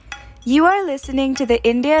You are listening to the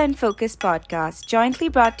India in Focus podcast, jointly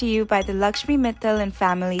brought to you by the Lakshmi Mittal and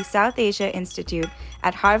Family South Asia Institute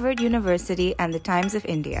at Harvard University and the Times of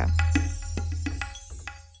India.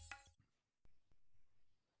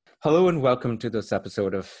 Hello and welcome to this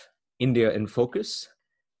episode of India in Focus.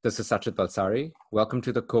 This is Satchit Balsari. Welcome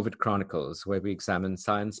to the COVID Chronicles, where we examine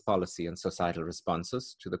science, policy, and societal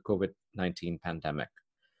responses to the COVID-19 pandemic.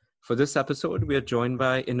 For this episode, we are joined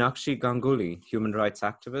by Enakshi Ganguly, human rights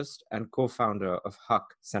activist and co-founder of HUC,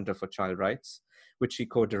 Center for Child Rights, which she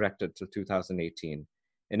co-directed till 2018.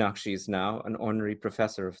 Enakshi is now an honorary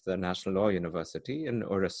professor of the National Law University in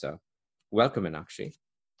Orissa. Welcome, Enakshi.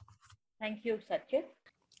 Thank you, Satchit.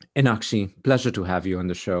 Enakshi, pleasure to have you on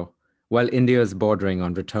the show. While India is bordering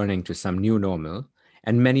on returning to some new normal,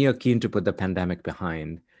 and many are keen to put the pandemic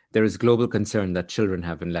behind, there is global concern that children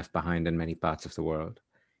have been left behind in many parts of the world.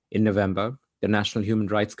 In November, the National Human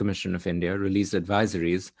Rights Commission of India released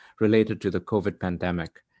advisories related to the COVID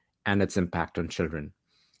pandemic and its impact on children.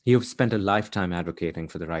 You've spent a lifetime advocating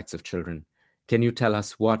for the rights of children. Can you tell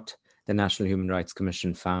us what the National Human Rights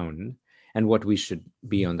Commission found and what we should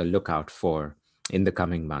be on the lookout for in the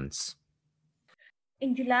coming months?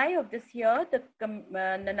 In July of this year,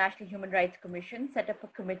 the National Human Rights Commission set up a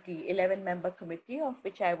committee, 11-member committee, of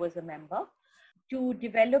which I was a member, to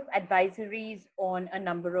develop advisories on a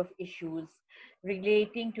number of issues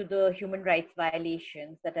relating to the human rights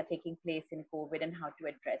violations that are taking place in COVID and how to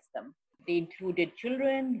address them. They included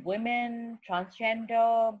children, women,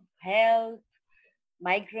 transgender, health,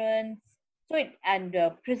 migrants, and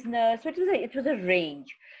prisoners. So it was a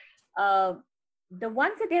range. The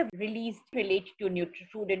ones that they have released relate to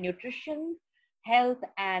food and nutrition, health,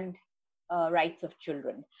 and rights of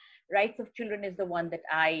children. Rights of children is the one that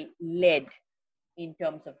I led in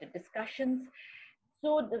terms of the discussions.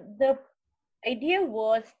 So the idea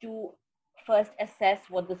was to first assess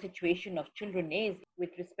what the situation of children is with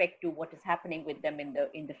respect to what is happening with them in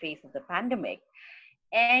the face of the pandemic,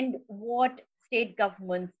 and what state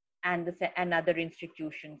governments and other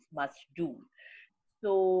institutions must do.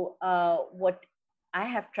 So what I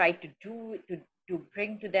have tried to do to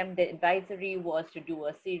bring to them the advisory was to do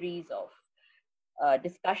a series of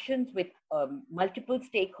discussions with multiple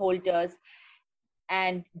stakeholders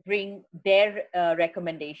and bring their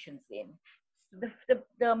recommendations in.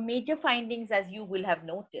 The major findings, as you will have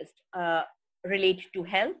noticed, relate to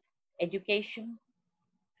health, education,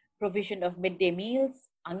 provision of midday meals,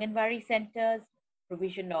 Anganwadi centers,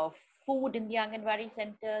 provision of food in the Anganwadi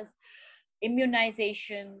centers,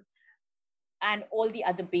 immunization, and all the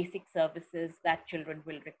other basic services that children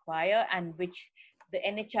will require and which the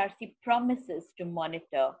NHRC promises to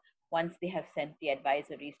monitor once they have sent the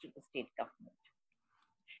advisories to the state government.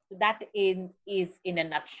 So that is in a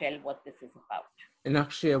nutshell what this is about. And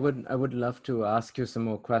actually, I would love to ask you some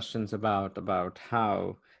more questions about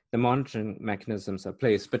how the monitoring mechanisms are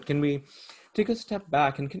placed. But can we take a step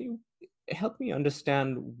back and can you help me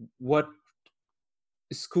understand what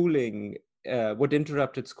what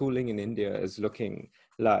interrupted schooling in India is looking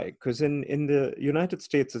like? Because in the United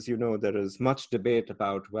States, as you know, there is much debate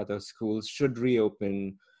about whether schools should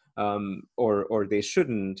reopen or they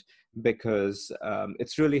shouldn't, because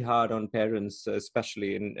it's really hard on parents,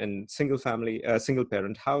 especially in single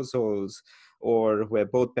parent households or where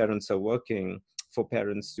both parents are working, for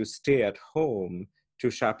parents to stay at home to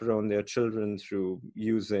chaperone their children through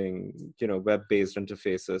using web-based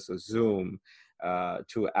interfaces or Zoom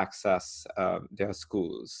to access their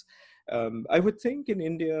schools. I would think in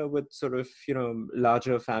India, with sort of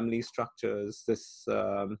larger family structures, this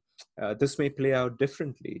may play out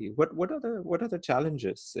differently. What are the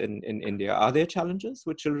challenges in India? Are there challenges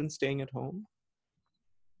with children staying at home?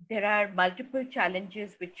 There are multiple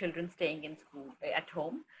challenges with children staying in school at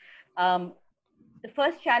home. The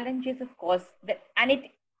first challenge is, of course,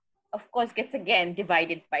 it gets again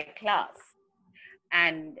divided by class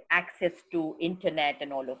and access to internet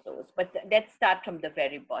and all of those. But let's start from the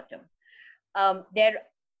very bottom.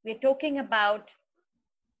 We're talking about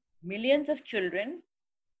millions of children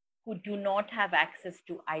who do not have access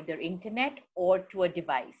to either internet or to a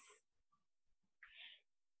device.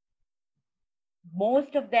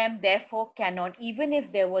 Most of them, therefore, cannot, even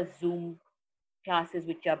if there was Zoom classes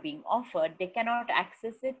which are being offered, they cannot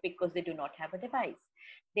access it because they do not have a device.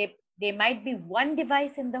 There might be one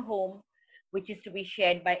device in the home which is to be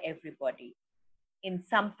shared by everybody in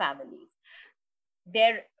some families.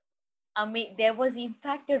 There was in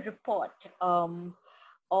fact a report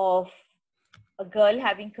of a girl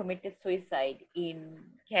having committed suicide in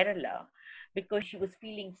Kerala because she was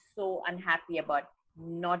feeling so unhappy about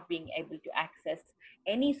not being able to access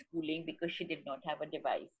any schooling because she did not have a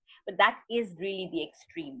device. But that is really the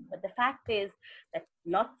extreme. But the fact is that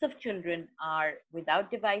lots of children are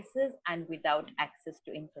without devices and without access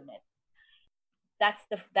to internet.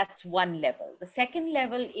 That's one level. The second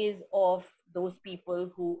level is of those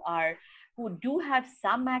people who do have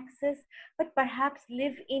some access, but perhaps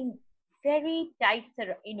live in very tight,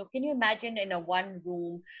 can you imagine in a one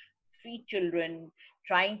room, three children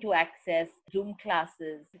trying to access Zoom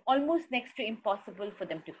classes, almost next to impossible for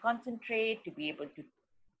them to concentrate, to be able to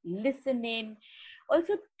listen in.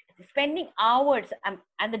 Also, spending hours, and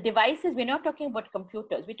the devices, we're not talking about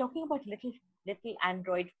computers, we're talking about little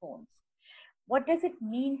Android phones. What does it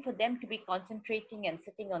mean for them to be concentrating and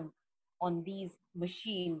sitting on these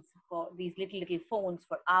machines, for these little phones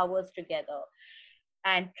for hours together,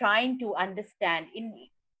 and trying to understand in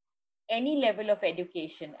any level of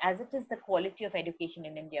education, as it is, the quality of education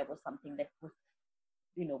in India was something that was,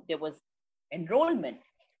 there was enrollment,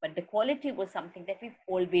 but the quality was something that we've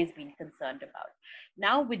always been concerned about.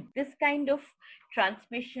 Now, with this kind of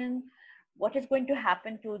transmission, what is going to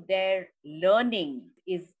happen to their learning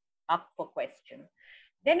is up for question.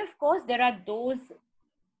 Then, of course, there are those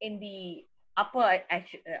in the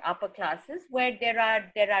upper classes where there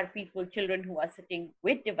are people, children who are sitting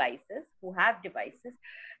with devices, who have devices,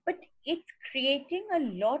 but it's creating a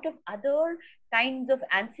lot of other kinds of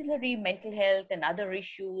ancillary mental health and other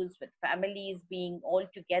issues, with families being all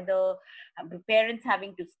together, parents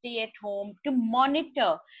having to stay at home to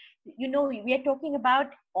monitor. We are talking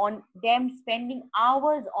about on them spending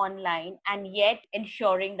hours online and yet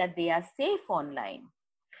ensuring that they are safe online.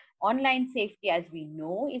 Online safety, as we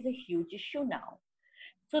know, is a huge issue now.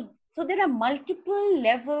 So there are multiple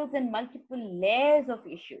levels and multiple layers of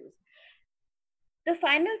issues. The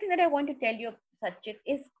final thing that I want to tell you, Satchit,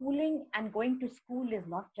 is schooling and going to school is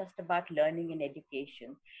not just about learning and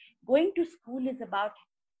education. Going to school is about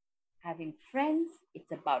having friends.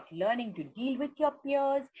 It's about learning to deal with your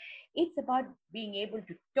peers. It's about being able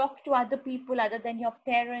to talk to other people other than your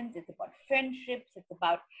parents. It's about friendships. It's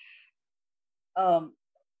about an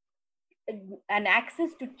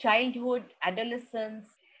access to childhood, adolescence,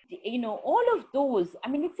 all of those. I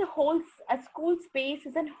mean, a school space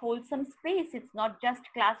is a wholesome space. It's not just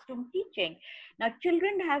classroom teaching. Now,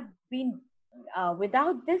 children have been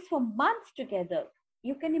without this for months together.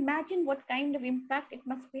 You can imagine what kind of impact it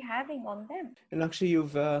must be having on them. And actually,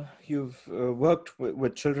 you've worked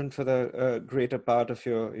with children for the greater part of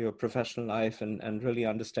your professional life, and really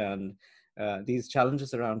understand these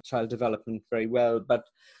challenges around child development very well. But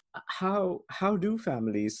how do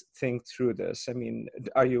families think through this? I mean,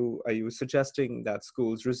 are you suggesting that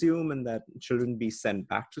schools resume and that children be sent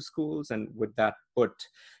back to schools? And would that put,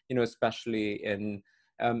 especially in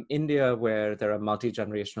India, where there are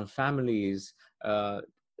multi-generational families,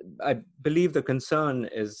 I believe the concern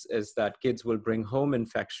is that kids will bring home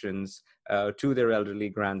infections to their elderly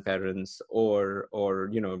grandparents, or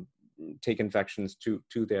take infections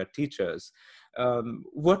to their teachers.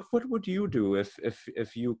 What would you do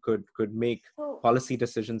if you could make policy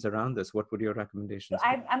decisions around this? What would your recommendations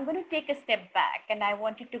be? I'm going to take a step back, and I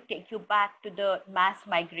wanted to take you back to the mass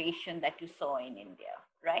migration that you saw in India,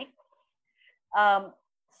 right?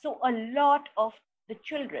 So a lot of the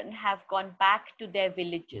children have gone back to their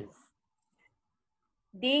villages.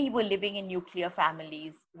 They were living in nuclear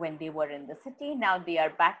families when they were in the city. Now they are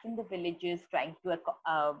back in the villages trying to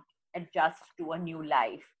adjust to a new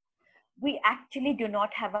life. We actually do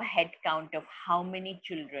not have a head count of how many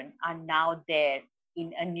children are now there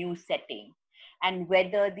in a new setting, and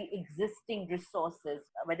whether the existing resources,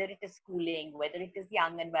 whether it is schooling, whether it is the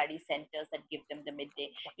Anganwadi centers that give them the midday,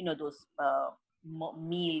 those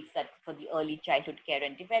meals that for the early childhood care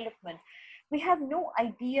and development. We have no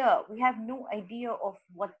idea. We have no idea of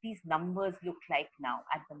what these numbers look like now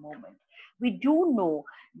at the moment. We do know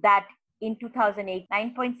that in 2008,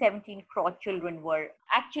 9.17 crore children were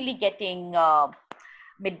actually getting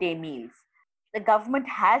midday meals. The government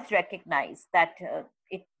has recognized that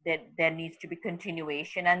there needs to be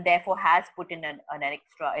continuation, and therefore has put in an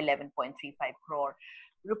extra 11.35 crore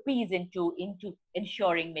rupees into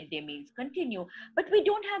ensuring midday meals continue. But we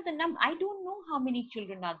don't have the number. I don't know how many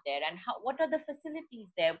children are there and what are the facilities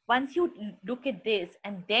there. Once you look at this,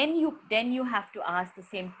 and then you have to ask the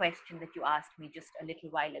same question that you asked me just a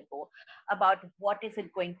little while ago about what is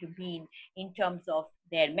it going to mean in terms of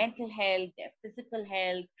their mental health, their physical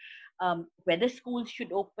health, whether schools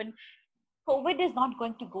should open. COVID is not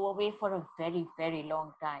going to go away for a very, very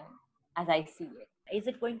long time, as I see it. Is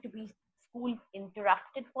it going to be school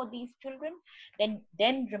interrupted for these children?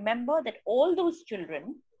 Then remember that all those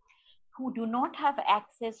children who do not have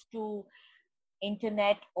access to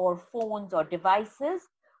internet or phones or devices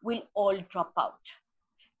will all drop out.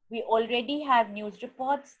 We already have news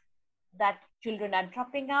reports that children are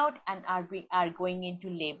dropping out and are going into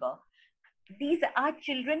labor. These are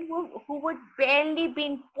children who would barely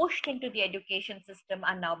being pushed into the education system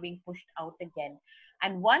are now being pushed out again.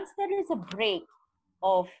 And once there is a break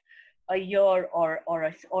of a year or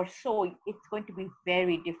so, it's going to be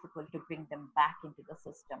very difficult to bring them back into the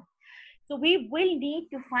system. So we will need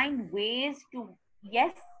to find ways to,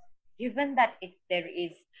 yes, given that there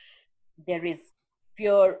is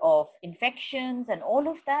fear of infections and all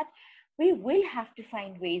of that, we will have to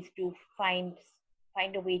find ways to find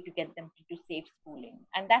a way to get them to safe schooling.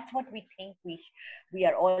 And that's what we think we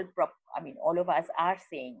are all all of us are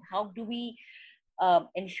saying. How do we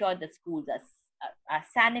ensure that schools are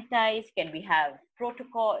sanitized? Can we have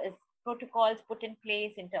protocols put in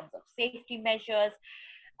place in terms of safety measures?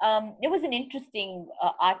 There was an interesting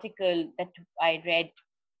article that I read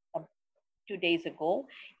 2 days ago,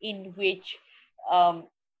 in which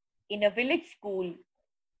in a village school,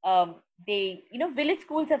 village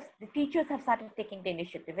schools the teachers have started taking the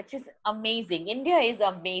initiative, which is amazing. India is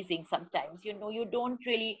amazing sometimes. You don't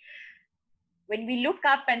really, when we look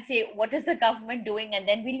up and say, what is the government doing? And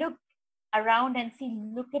then we look around and see,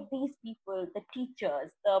 look at these people, the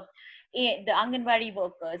teachers, the Anganwadi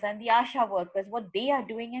workers and the Asha workers, what they are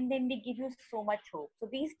doing, and then they give you so much hope. So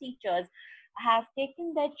these teachers have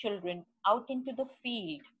taken their children out into the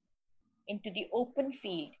field, into the open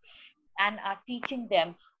field, and are teaching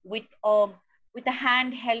them with a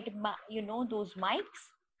handheld, those mics,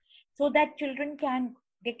 so that children can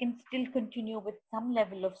still continue with some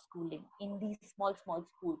level of schooling in these small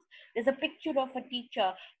schools. There's a picture of a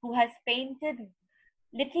teacher who has painted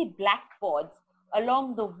little blackboards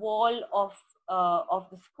along the wall of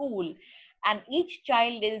the school, and each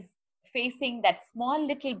child is facing that small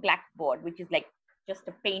little blackboard, which is like just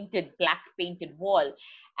a black painted wall,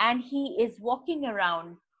 and he is walking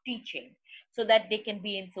around teaching so that they can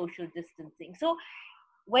be in social distancing. So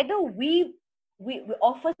whether we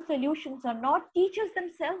offer solutions or not, teachers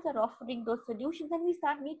themselves are offering those solutions, and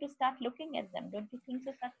we need to start looking at them. Don't you think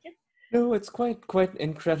so, Satchit? No, it's quite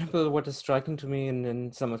incredible. What is striking to me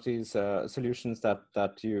in some of these solutions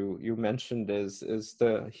that you mentioned is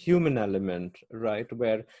the human element, right?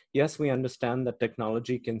 Where yes, we understand that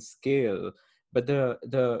technology can scale, but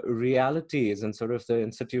the realities and sort of the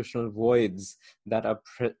institutional voids that are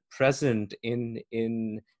present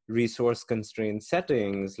in resource constrained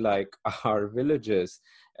settings like our villages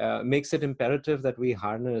makes it imperative that we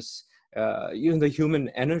harness the human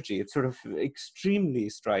energy. It's sort of extremely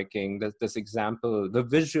striking that this example, the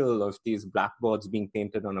visual of these blackboards being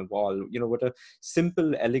painted on a wall, what a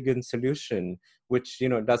simple, elegant solution, which,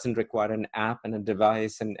 doesn't require an app and a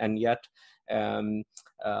device, and yet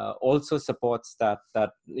also supports that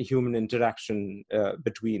human interaction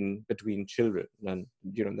between children. And,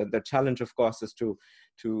 the challenge, of course, is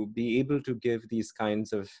to be able to give these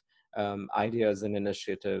kinds of ideas and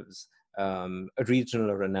initiatives a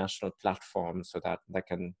regional or a national platform so that they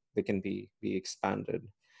can be expanded.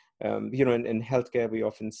 In healthcare, we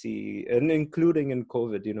often see, and including in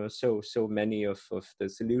COVID, so many of the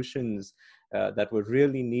solutions that were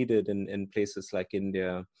really needed in places like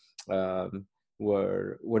India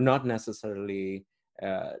were not necessarily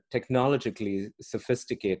technologically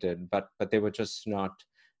sophisticated, but they were just not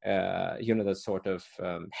the sort of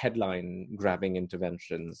headline grabbing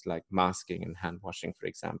interventions like masking and hand washing, for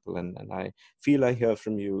example. And I hear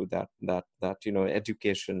from you that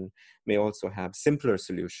education may also have simpler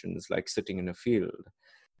solutions like sitting in a field.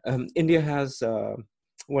 India has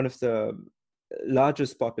one of the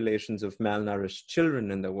largest populations of malnourished children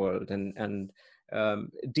in the world, and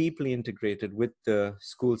deeply integrated with the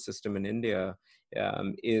school system in India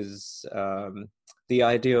is the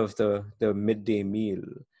idea of the midday meal.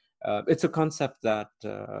 It's a concept that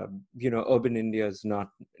urban India is not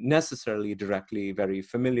necessarily directly very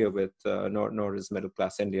familiar with, nor is middle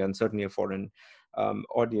class India, and certainly a foreign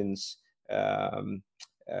audience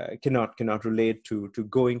cannot relate to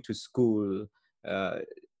going to school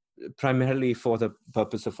primarily for the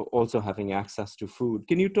purpose of also having access to food.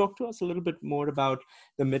 Can you talk to us a little bit more about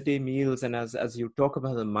the midday meals? And as you talk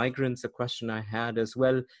about the migrants, a question I had as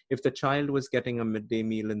well, if the child was getting a midday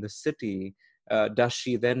meal in the city, does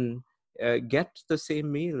she then get the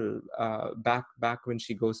same meal back when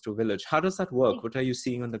she goes to village? How does that work? What are you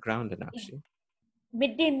seeing on the ground, Enakshi?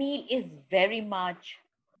 Midday meal is very much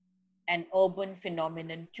an urban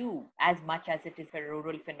phenomenon too, as much as it is a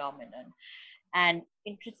rural phenomenon. And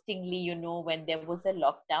interestingly, when there was a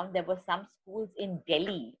lockdown, there were some schools in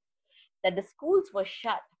Delhi that the schools were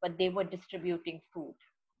shut, but they were distributing food.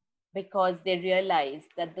 because they realized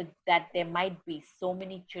that there might be so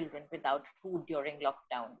many children without food during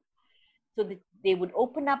lockdown. So that they would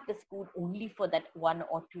open up the school only for that 1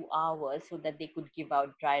 or 2 hours so that they could give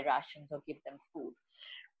out dry rations or give them food.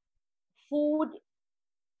 Food,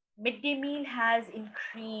 midday meal has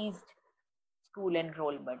increased school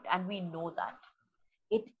enrollment, and we know that.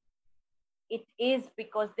 It it is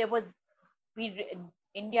because there was we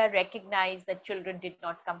India recognized that children did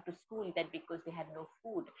not come to school that because they had no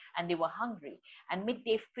food and they were hungry, and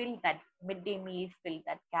midday meal filled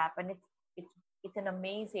that gap, and it's an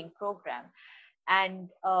amazing program. And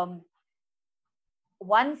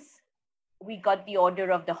once we got the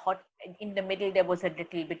order of the hot, in the middle there was a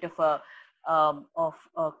little bit of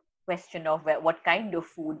a question of what kind of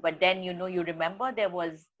food, but then you remember there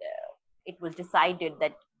was it was decided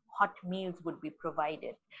that hot meals would be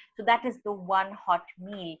provided. So that is the one hot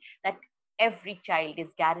meal that every child is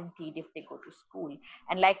guaranteed if they go to school.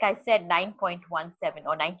 And like I said, 9.17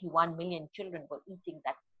 or 91 million children were eating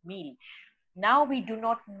that meal. Now we do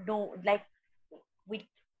not know, like, we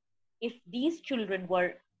if these children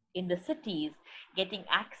were in the cities getting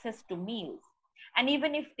access to meals, and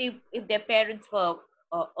even if their parents were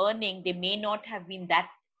earning, they may not have been that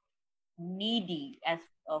needy as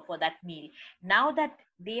for that meal. Now that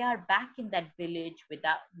they are back in that village,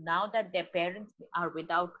 now that their parents are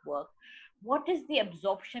without work, what is the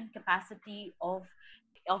absorption capacity of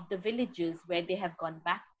the villages where they have gone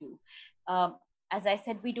back to? As I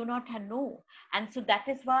said, we do not know. And so that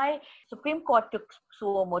is why Supreme Court took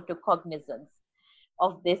suo motu cognizance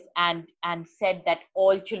of this and said that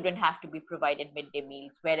all children have to be provided midday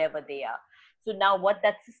meals wherever they are. So now what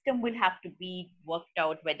that system will have to be worked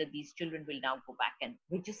out, whether these children will now go back and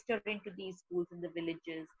register into these schools in the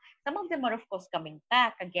villages. Some of them are, of course, coming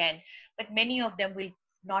back again, but many of them will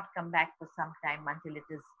not come back for some time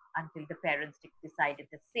until the parents decide it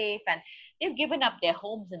is safe, and they've given up their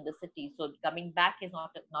homes in the city. So coming back is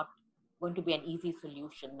not going to be an easy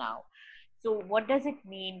solution now. So what does it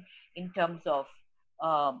mean in terms of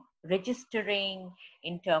registering,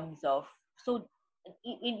 in terms of, so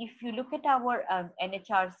if you look at our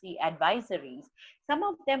NHRC advisories, some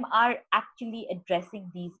of them are actually addressing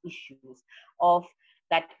these issues of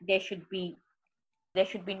that there should be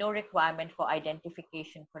no requirement for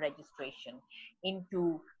identification for registration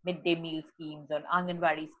into midday meal schemes or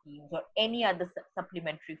Anganwadi schemes or any other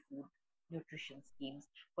supplementary food nutrition schemes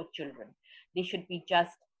for children. They should be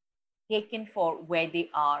just taken for where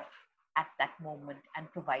they are at that moment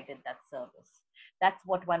and provided that service. That's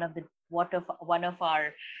what one of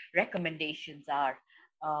our recommendations are.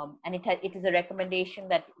 And it is a recommendation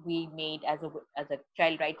that we made as a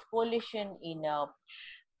Child Rights Coalition in a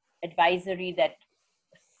advisory that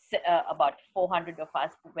about 400 of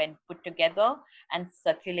us went put together and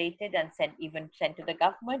circulated and sent to the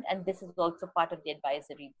government. And this is also part of the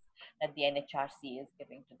advisory that the NHRC is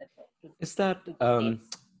giving to the Is that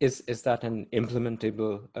is that an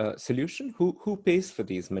implementable solution? Who pays for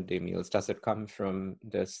these midday meals? Does it come from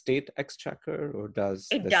the state exchequer, or does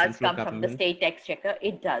it the does central come government? from the state exchequer?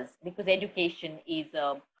 It does, because education is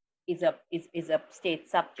a state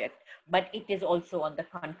subject, but it is also on the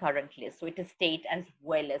concurrent list. So it is state as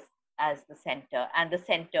well as the center, and the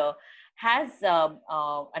center has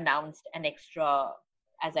announced an extra,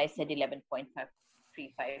 as I said,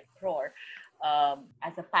 11.535 crore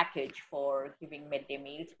as a package for giving midday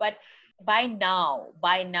meals. But by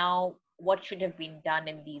now, what should have been done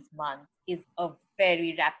in these months is a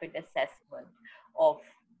very rapid assessment of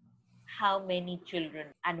how many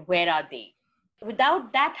children and where are they.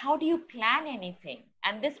 Without that, how do you plan anything?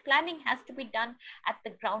 And this planning has to be done at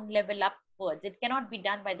the ground level upwards. It cannot be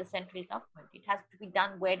done by the central government. It has to be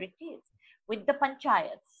done where it is, with the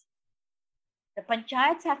panchayats. The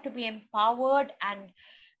panchayats have to be empowered and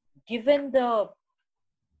given the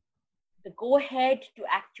go-ahead to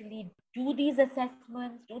actually do these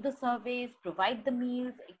assessments, do the surveys, provide the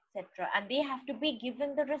meals, etc. And they have to be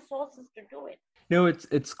given the resources to do it. No,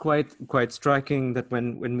 it's quite striking that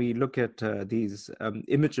when we look at these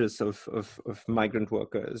images of migrant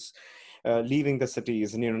workers leaving the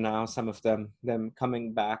cities, and now some of them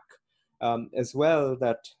coming back as well,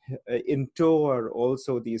 that in tow are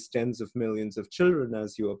also these tens of millions of children,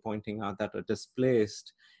 as you are pointing out, that are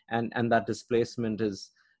displaced, and that displacement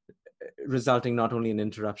is resulting not only in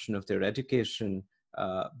interruption of their education,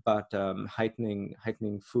 but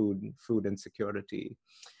heightening food insecurity.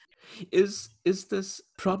 Is this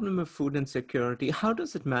problem of food insecurity, how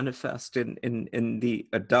does it manifest in the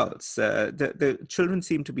adults? The children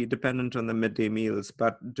seem to be dependent on the midday meals,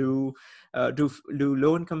 but do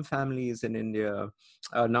low-income families in India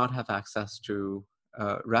not have access to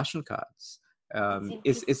ration cards?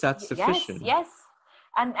 Is that sufficient? Yes.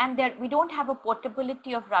 And there, we don't have a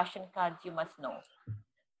portability of ration cards, you must know.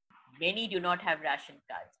 Many do not have ration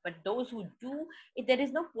cards, but those who do, there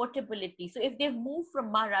is no portability. So if they've moved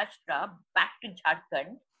from Maharashtra back to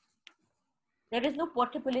Jharkhand, there is no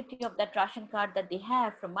portability of that ration card that they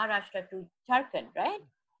have from Maharashtra to Jharkhand, right?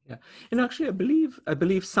 Yeah, and actually, I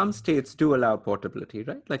believe some states do allow portability,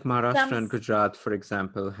 right? Like Maharashtra and Gujarat, for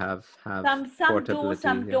example, have some portability. Do,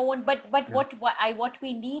 some don't. But what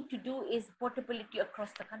we need to do is portability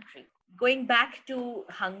across the country. Going back to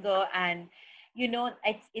hunger, and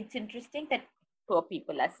it's interesting that poor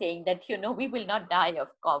people are saying that we will not die of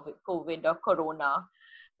COVID or Corona,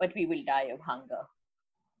 but we will die of hunger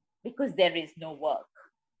because there is no work.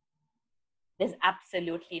 There's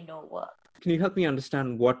absolutely no work. Can you help me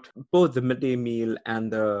understand what both the midday meal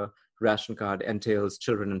and the ration card entails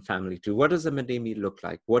children and family to? What does a midday meal look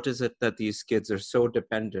like? What is it that these kids are so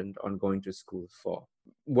dependent on going to school for?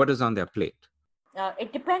 What is on their plate?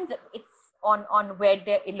 It depends. It's on where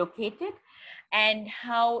they're located and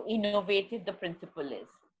how innovative the principal is.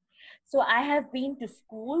 So I have been to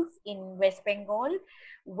schools in West Bengal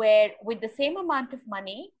where with the same amount of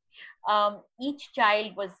money, each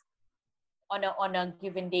child was on a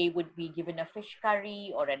given day would be given a fish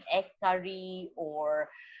curry or an egg curry or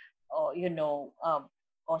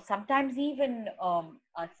sometimes even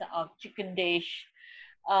a chicken dish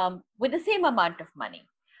with the same amount of money.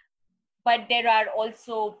 But there are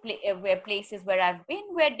also places where I've been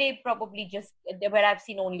where they probably where I've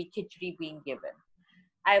seen only khichdi being given.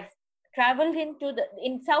 I've traveled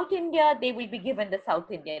in South India, they will be given the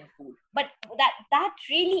South Indian food. But that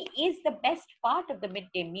really is the best part of the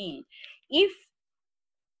midday meal. If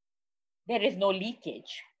there is no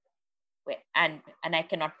leakage, and I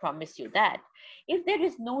cannot promise you that, if there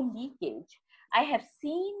is no leakage, I have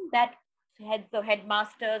seen that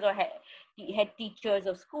headmasters or head teachers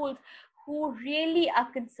of schools who really are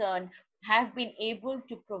concerned have been able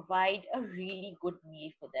to provide a really good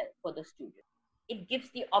meal for the students. It gives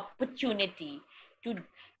the opportunity to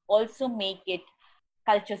also make it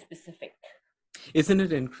culture specific. Isn't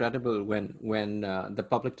it incredible when the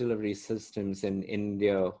public delivery systems in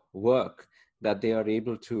India work, that they are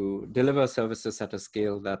able to deliver services at a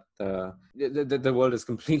scale that the world is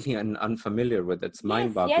completely unfamiliar with? It's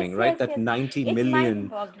mind-boggling, right? That 90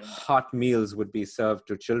 million hot meals would be served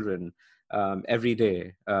to children every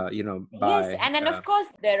day, Yes, and then of course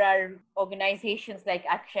there are organizations like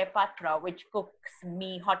Akshay Patra, which cooks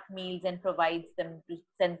hot meals and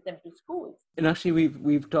sends them to schools. And actually,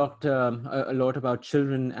 we've talked a lot about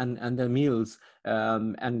children and their meals,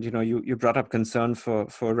 and you brought up concern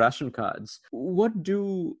for ration cards. What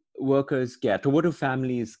do workers get, or what do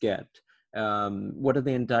families get? What are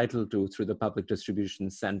they entitled to through the public distribution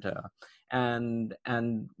center? And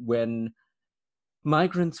when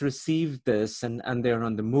migrants receive this and they're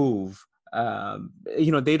on the move,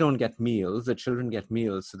 they don't get meals. The children get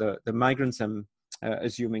meals. So the migrants, I'm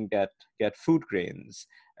assuming, get food grains.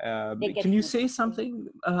 Can you say something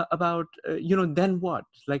about then what?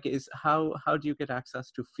 Like, how do you get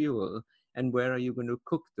access to fuel, and where are you going to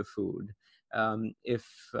cook the food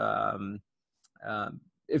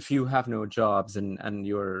if you have no jobs and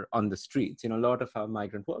you're on the streets? A lot of our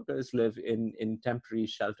migrant workers live in temporary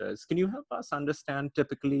shelters. Can you help us understand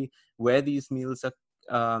typically where these meals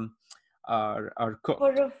are cooked?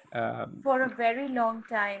 For a very long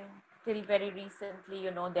time, till very recently,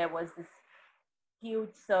 there was this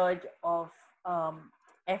huge surge of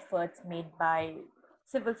efforts made by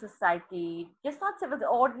civil society, just not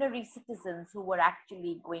ordinary citizens who were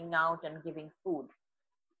actually going out and giving food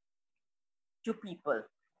to people.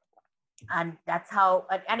 And that's how,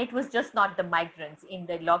 and it was just not the migrants. In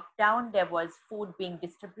the lockdown, there was food being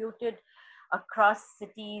distributed across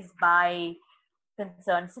cities by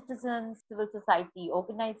concerned citizens, civil society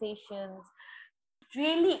organizations.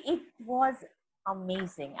 Really, it was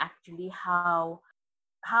amazing actually how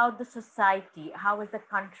the society, how as the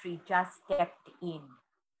country just stepped in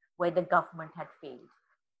where the government had failed.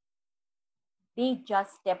 They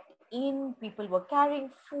just stepped in. People were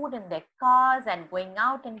carrying food in their cars and going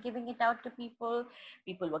out and giving it out to people.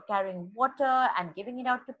 People were carrying water and giving it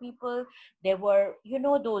out to people. There were,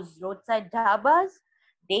 those roadside dhabas.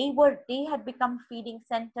 They had become feeding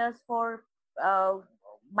centers for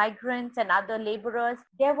migrants and other laborers.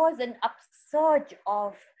 There was an upsurge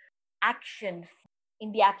of action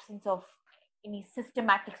in the absence of any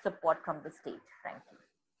systematic support from the state, frankly.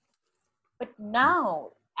 But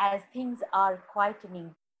now, as things are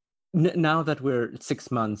quietening, now that we're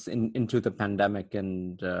 6 months into the pandemic,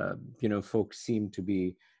 and folks seem to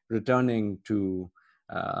be returning to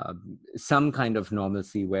some kind of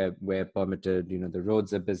normalcy where permitted. The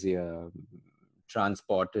roads are busier,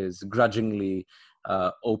 transport is grudgingly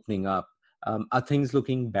opening up. Are things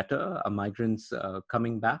looking better? Are migrants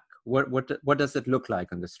coming back? What does it look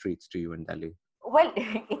like on the streets to you in Delhi? Well,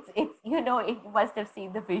 it's you must have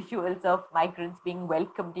seen the visuals of migrants being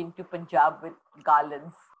welcomed into Punjab with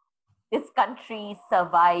garlands. This country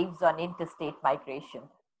survives on interstate migration.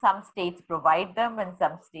 Some states provide them and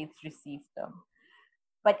some states receive them.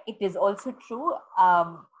 But it is also true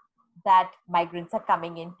that migrants are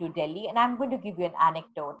coming into Delhi. And I'm going to give you an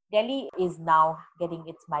anecdote. Delhi is now getting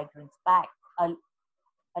its migrants back.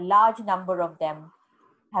 A large number of them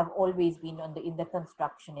have always been in the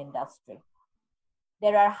construction industry.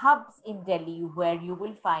 There are hubs in Delhi where you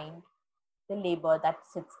will find the labor that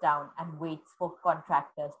sits down and waits for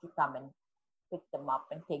contractors to come and pick them up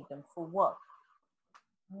and take them for work.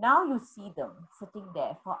 Now you see them sitting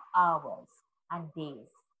there for hours and days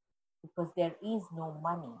because there is no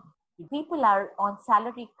money. People are on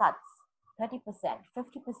salary cuts, 30%,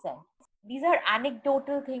 50%. These are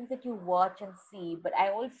anecdotal things that you watch and see, but I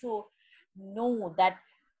also know that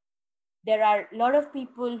there are a lot of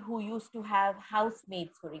people who used to have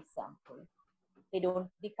housemaids, for example.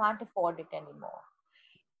 They can't afford it anymore.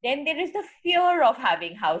 Then there is the fear of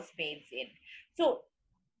having housemaids in. So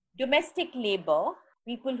domestic labor,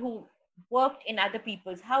 people who worked in other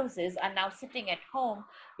people's houses are now sitting at home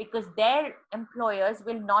because their employers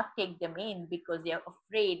will not take them in because they're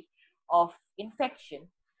afraid of infection.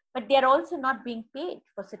 But they're also not being paid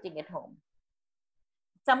for sitting at home.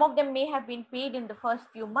 Some of them may have been paid in the first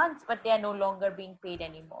few months, but they are no longer being paid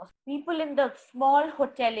anymore. People in the small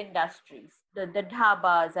hotel industries, the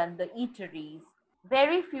dhabas and the eateries,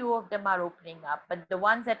 very few of them are opening up, but the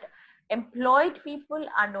ones that employed people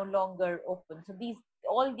are no longer open. So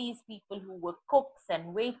all these people who were cooks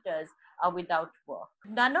and waiters are without work.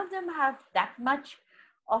 None of them have that much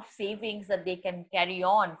of savings that they can carry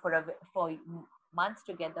on for months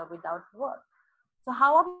together without work. So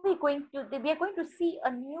how are we going to? We are going to see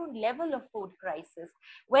a new level of food crisis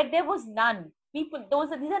where there was none. These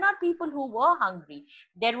are not people who were hungry.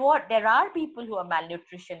 There are people who are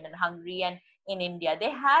malnutrition and hungry, and in India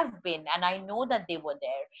they have been, and I know that they were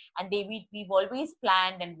there, and we've always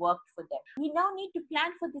planned and worked for them. We now need to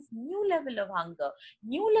plan for this new level of hunger,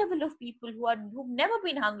 new level of people who've never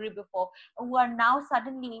been hungry before, who are now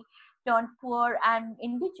suddenly turned poor and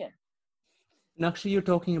indigent. Enakshi, you're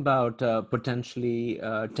talking about potentially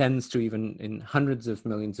tens to even in hundreds of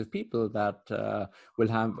millions of people that will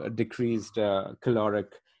have a decreased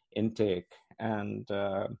caloric intake. And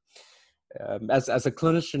as a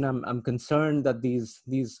clinician, I'm concerned that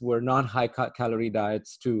these were not high calorie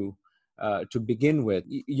diets to begin with.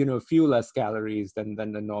 Few less calories than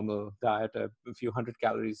the normal diet, a few hundred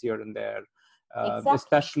calories here and there. Exactly.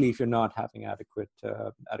 Especially if you're not having adequate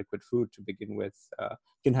food to begin with,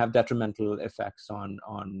 can have detrimental effects on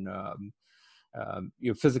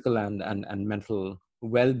your physical and mental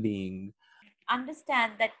well-being.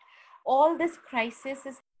 Understand that all this crisis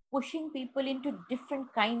is pushing people into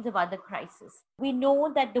different kinds of other crises. We know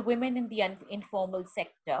that the women in the informal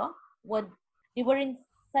sector were in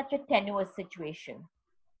such a tenuous situation.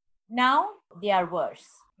 Now they are worse.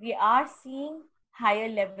 We are seeing higher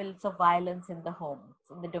levels of violence in the homes,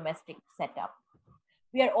 in the domestic setup.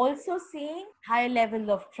 We are also seeing higher levels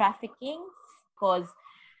of trafficking because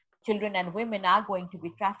children and women are going to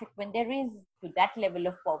be trafficked. When there is to that level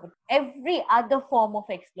of poverty, every other form of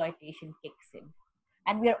exploitation kicks in.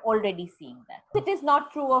 And we are already seeing that. It is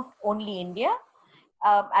not true of only India.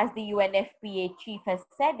 As the UNFPA chief has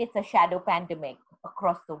said, it's a shadow pandemic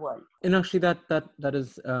across the world. And actually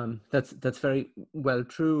that's very well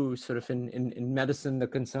true. Sort of in medicine, the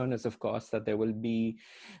concern is, of course, that there will be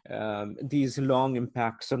these long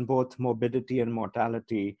impacts on both morbidity and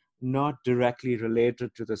mortality, not directly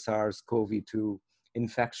related to the SARS-CoV-2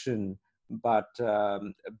 infection, but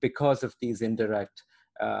because of these indirect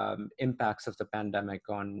impacts of the pandemic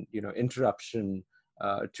on, interruption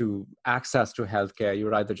to access to healthcare.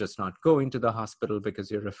 You're either just not going to the hospital because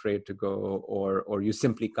you're afraid to go, or you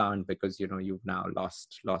simply can't because you've now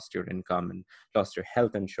lost your income and lost your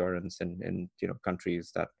health insurance in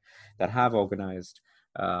countries that have organized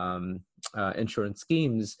insurance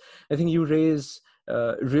schemes. I think you raise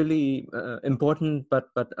really important but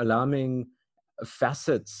alarming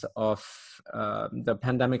facets of the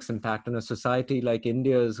pandemic's impact on a society like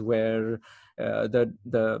India's, where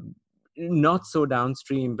the not so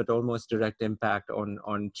downstream but almost direct impact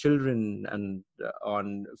on children and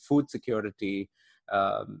on food security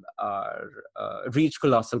reach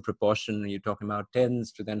colossal proportion. You're talking about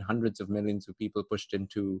tens to then hundreds of millions of people pushed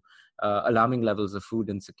into alarming levels of food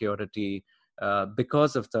insecurity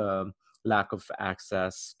because of the lack of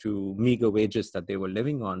access to meager wages that they were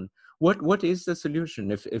living on. What is the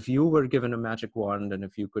solution? If you were given a magic wand and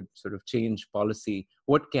if you could sort of change policy,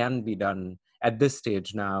 what can be done at this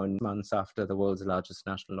stage now, in months after the world's largest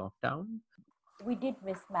national lockdown? We did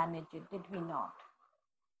mismanage it, did we not?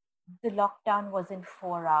 The lockdown was in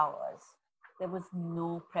 4 hours. There was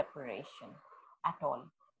no preparation at all.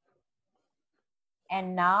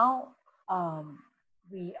 And now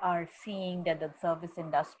we are seeing that the service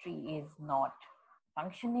industry is not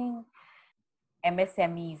functioning.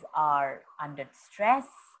 MSMEs are under stress.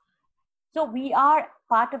 So we are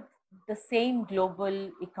part of the same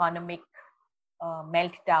global economic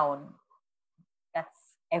meltdown that's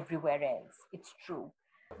everywhere else. It's true.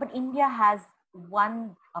 But India has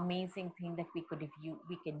one amazing thing that we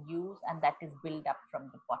can use, and that is build up from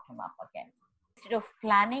the bottom up again. Instead of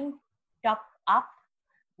planning top up,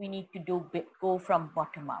 we need to go from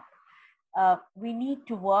bottom up. We need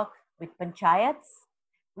to work with panchayats.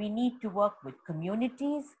 We need to work with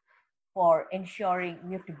communities for ensuring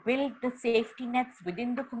we have to build the safety nets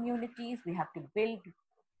within the communities. We have to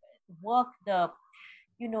work the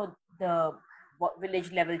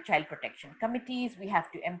village level child protection committees. We have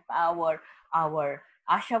to empower our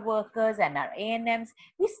ASHA workers and our ANMs.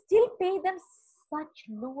 We still pay them such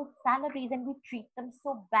low salaries and we treat them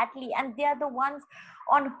so badly. And they are the ones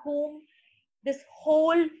on whom this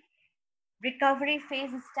whole recovery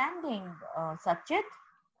phase is standing, Satchit.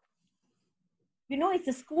 It's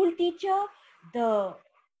the school teacher, the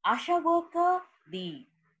ASHA worker, the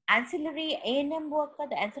ancillary ANM worker,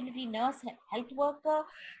 the ancillary nurse, health worker,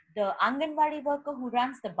 the Anganwadi worker who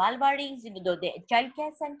runs the Balwadis, the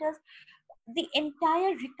childcare centers. The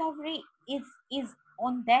entire recovery is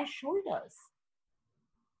on their shoulders.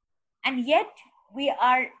 And yet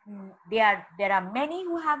there are many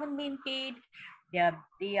who haven't been paid.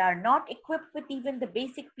 They are not equipped with even the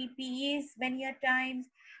basic PPEs many a times.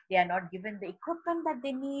 They are not given the equipment that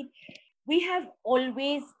they need. We have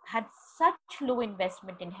always had such low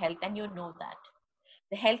investment in health, and you know that.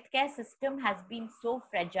 The healthcare system has been so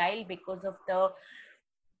fragile because of the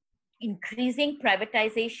increasing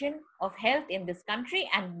privatization of health in this country,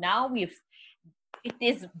 and now it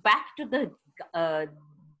is back to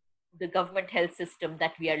the government health system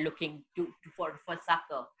that we are looking for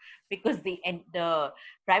succor, because the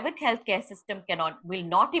private healthcare system will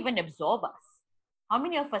not even absorb us. How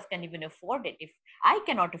many of us can even afford it? If I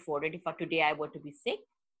cannot afford it, if today I were to be sick,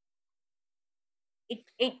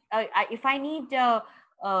 if I need a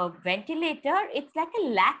ventilator, it's like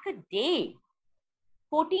 $1 lakh a day.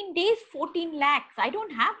 14 days, 14 lakhs. I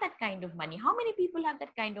don't have that kind of money. How many people have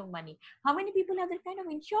that kind of money? How many people have that kind of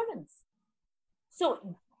insurance?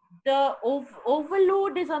 So the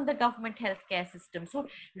overload is on the government healthcare system. So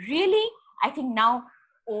really, I think now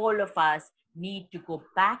all of us need to go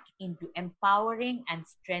back into empowering and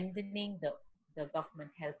strengthening the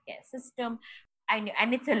government healthcare system.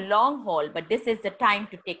 And it's a long haul, but this is the time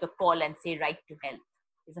to take a call and say right to health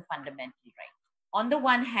is a fundamental right. On the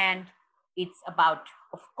one hand, it's about,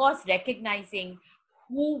 of course, recognizing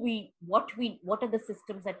what are the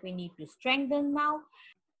systems that we need to strengthen now.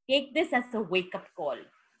 Take this as a wake-up call.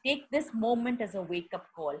 Take this moment as a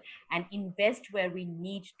wake-up call and invest where we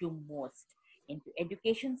need to most, into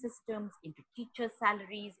education systems, into teacher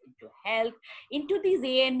salaries, into health, into these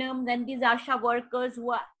ANMs and these ASHA workers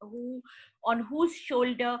on whose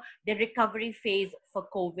shoulder the recovery phase for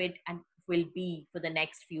COVID and will be for the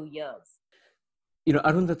next few years.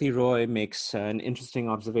 Arundhati Roy makes an interesting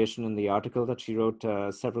observation in the article that she wrote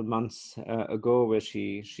several months ago, where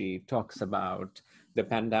she talks about the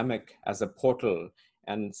pandemic as a portal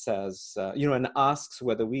and says, and asks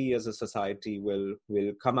whether we as a society will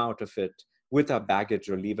come out of it with our baggage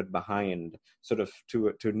or leave it behind, sort of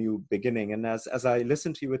to a new beginning. And as I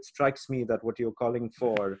listen to you, it strikes me that what you're calling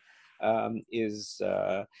for is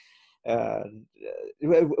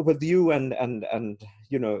with you and a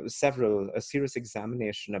serious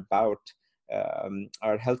examination about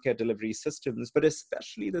our healthcare delivery systems, but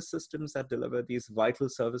especially the systems that deliver these vital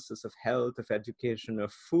services of health, of education,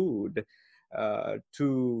 of food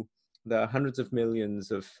to the hundreds of millions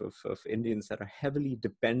of Indians that are heavily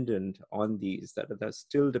dependent on these, that are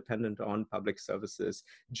still dependent on public services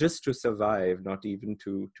just to survive, not even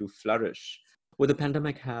to flourish. What the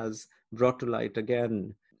pandemic has brought to light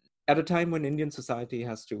again, at a time when Indian society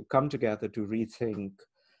has to come together to rethink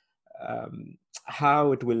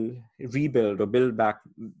how it will rebuild or build back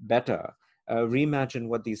better reimagine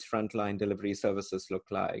what these frontline delivery services look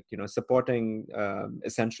like, supporting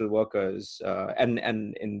essential workers and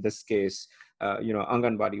in this case,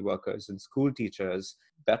 Anganwadi workers and school teachers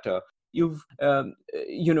better. You've,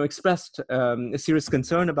 expressed a serious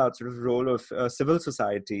concern about sort of the role of civil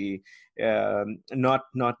society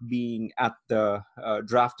not being at the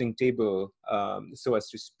drafting table, so as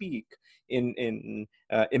to speak, in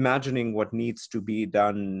imagining what needs to be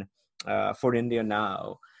done for India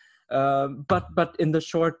now. But in the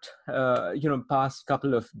short, past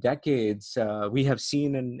couple of decades, we have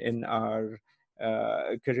seen in our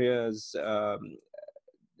careers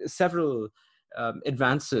several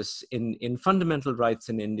advances in fundamental rights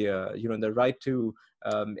in India. The right to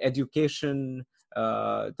education,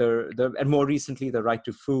 and more recently the right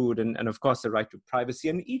to food, and of course the right to privacy.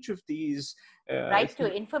 And each of these right to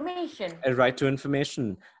information, a right to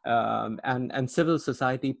information, and civil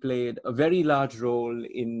society played a very large role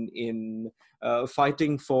in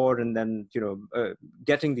fighting for and then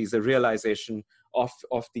getting these a realization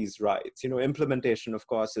of these rights. Implementation, of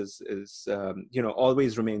course, is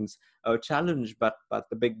always remains a challenge, but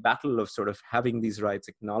the big battle of sort of having these rights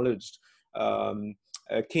acknowledged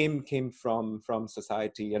came from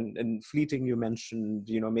society. And Fleeting, you mentioned,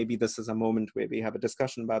 maybe this is a moment where we have a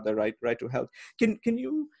discussion about the right to health. Can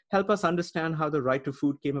you help us understand how the right to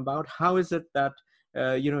food came about? How is it that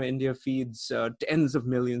India feeds tens of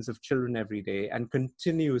millions of children every day and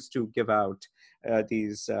continues to give out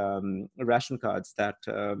these ration cards that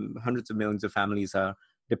hundreds of millions of families are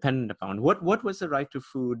dependent upon? What was the right to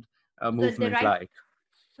food movement like?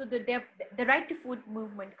 So the right to food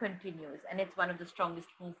movement continues, and it's one of the strongest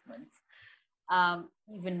movements.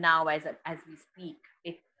 Even now, as we speak,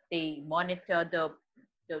 they monitor the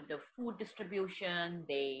food distribution,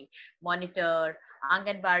 they monitor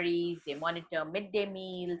Anganwadis, they monitor midday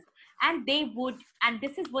meals, and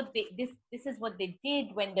this is what they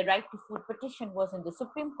did when the right to food petition was in the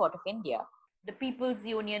Supreme Court of India. The People's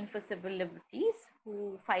Union for Civil Liberties,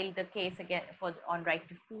 who filed the case again on right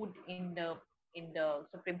to food in the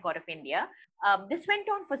Supreme Court of India. This went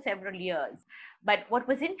on for several years. But what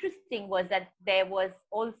was interesting was that there were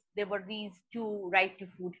these two right to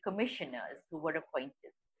food commissioners who were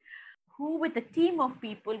appointed, who with a team of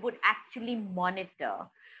people would actually monitor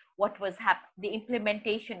what was the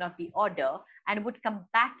implementation of the order, and would come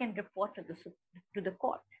back and report to the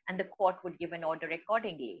court, and the court would give an order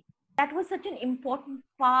accordingly. That was such an important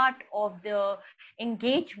part of the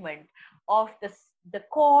engagement of the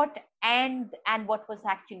court and what was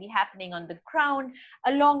actually happening on the ground,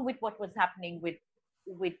 along with what was happening with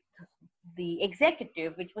the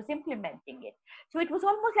executive, which was implementing it. So it was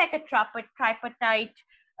almost like a tripartite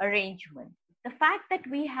arrangement. The fact that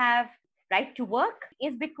we have right to work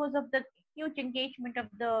is because of the huge engagement of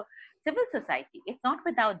the civil society. It's not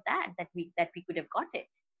without that we could have got it.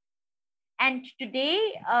 And today,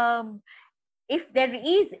 if there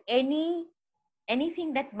is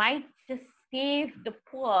anything that might just save the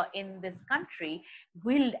poor in this country,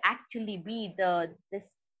 will actually be the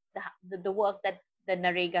work that the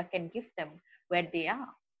Narega can give them where they are.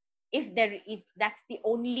 If that's the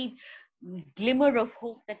only glimmer of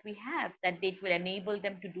hope that we have, that it will enable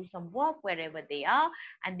them to do some work wherever they are,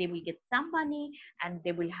 and they will get some money, and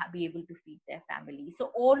they will be able to feed their family.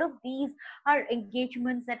 So all of these are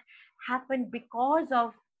engagements that happen because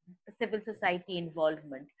of civil society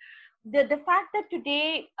involvement. The fact that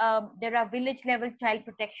today there are village level child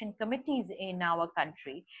protection committees in our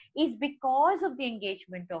country is because of the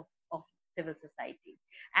engagement of civil society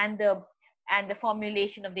and the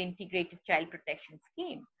formulation of the integrated child protection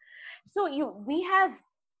scheme. So we have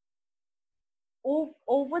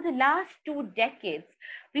over the last 2 decades,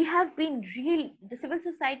 we have been the civil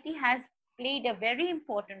society has played a very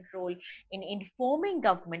important role in informing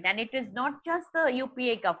government, and it is not just the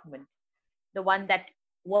UPA government, the one that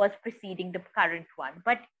was preceding the current one,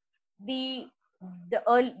 but the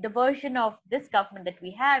version of this government that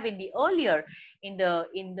we have in the early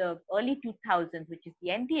 2000s, which is the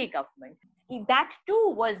NDA government. That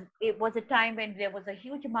too was a time when there was a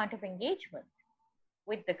huge amount of engagement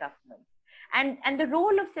with the government, and the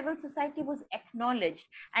role of civil society was acknowledged,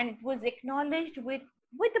 and it was acknowledged with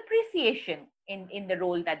appreciation in the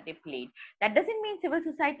role that they played. That doesn't mean civil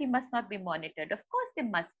society must not be monitored. Of course, they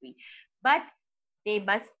must be, but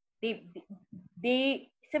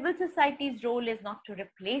civil society's role is not to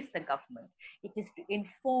replace the government. It is to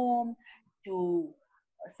inform, to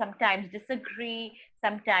sometimes disagree,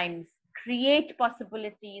 sometimes create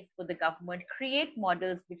possibilities for the government, create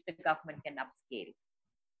models which the government can upscale.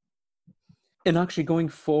 And actually, going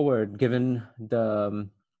forward, given the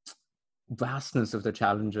vastness of the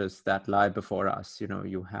challenges that lie before us.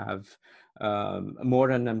 You have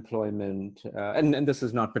more unemployment, and this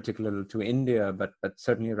is not particular to India, but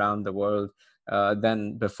certainly around the world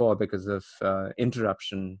than before, because of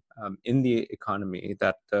interruption in the economy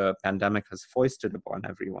that the pandemic has foisted upon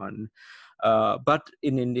everyone. But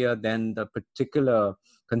in India, then the particular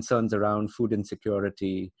concerns around food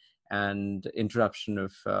insecurity and interruption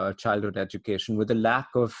of childhood education, with a lack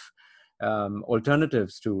of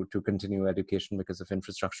alternatives to continue education because of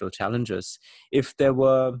infrastructural challenges. If there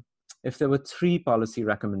were 3 policy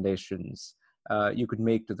recommendations you could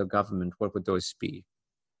make to the government, what would those be?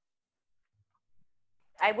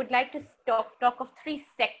 I would like to talk of 3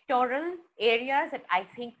 sectoral areas that I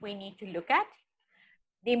think we need to look at.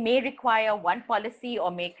 They may require one policy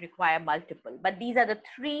or may require multiple, but these are the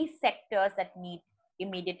 3 sectors that need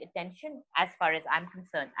immediate attention as far as I'm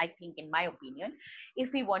concerned, I think, in my opinion,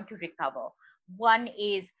 if we want to recover. One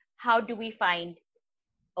is, how do we find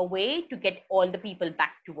a way to get all the people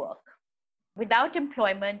back to work? Without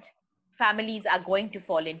employment, families are going to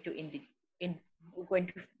fall into going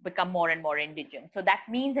to become more and more indigent. So that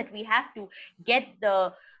means that we have to get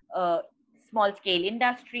the small scale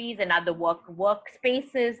industries and other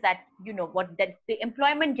workspaces that, that the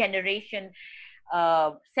employment generation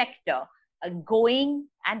sector going,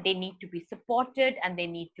 and they need to be supported and they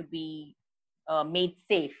need to be made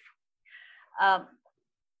safe. The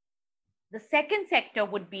second sector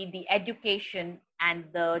would be the education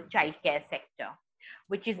and the childcare sector,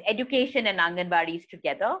 which is education and Anganwadis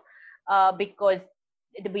together, which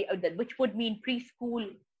would mean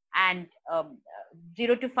preschool and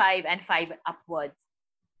 0 to 5 and 5 upwards.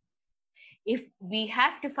 If we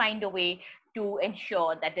have to find a way to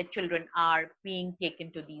ensure that the children are being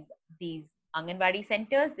taken to these Anganwadi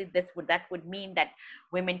centers, that would mean that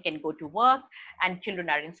women can go to work and children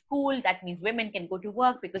are in school. That means women can go to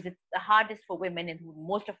work, because it's the hardest for women, and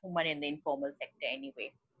most of whom are in the informal sector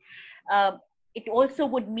anyway. It also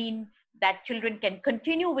would mean that children can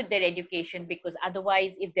continue with their education, because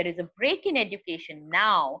otherwise, if there is a break in education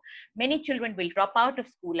now, many children will drop out of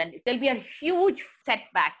school, and there'll be a huge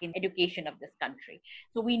setback in education of this country.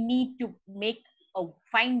 So we need to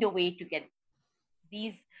find a way to get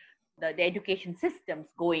the education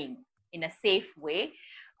systems going in a safe way.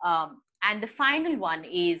 And the final one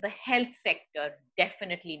is the health sector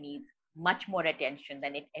definitely needs much more attention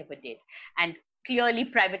than it ever did. And clearly,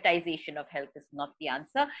 privatization of health is not the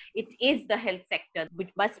answer. It is the health sector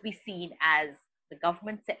which must be seen as the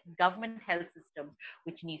government health system,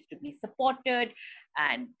 which needs to be supported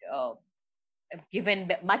and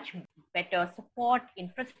given much better support,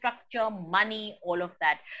 infrastructure, money, all of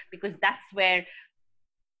that, because that's where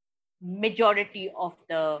majority of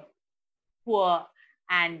the poor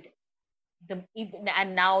and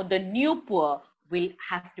now the new poor will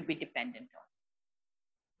have to be dependent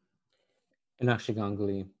on. Enakshi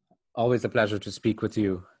Ganguly, always a pleasure to speak with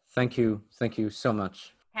you. Thank you so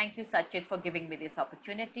much. Thank you, Satchit, for giving me this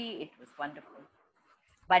opportunity. It was wonderful.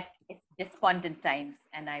 But it's despondent times,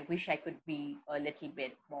 and I wish I could be a little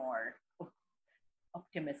bit more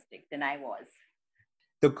optimistic than I was.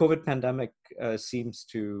 The COVID pandemic seems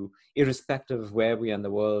to, irrespective of where we are in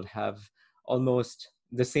the world, have almost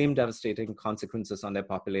the same devastating consequences on their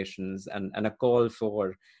populations, and a call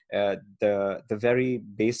for the very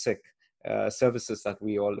basic services that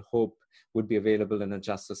we all hope would be available in a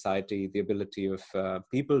just society, the ability of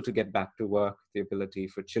people to get back to work, the ability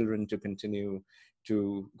for children to continue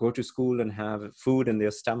to go to school and have food in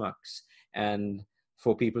their stomachs, and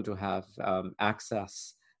for people to have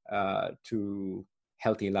access to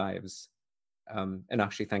healthy lives.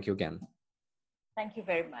 Enakshi, thank you again. Thank you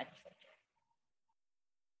very much.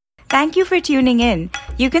 Thank you for tuning in.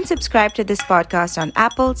 You can subscribe to this podcast on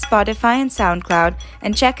Apple, Spotify, and SoundCloud,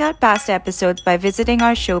 and check out past episodes by visiting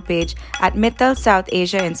our show page at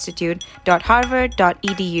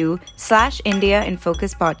mittal.south.asia.institute.harvard.edu/India in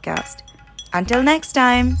Focus podcast. Until next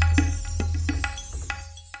time.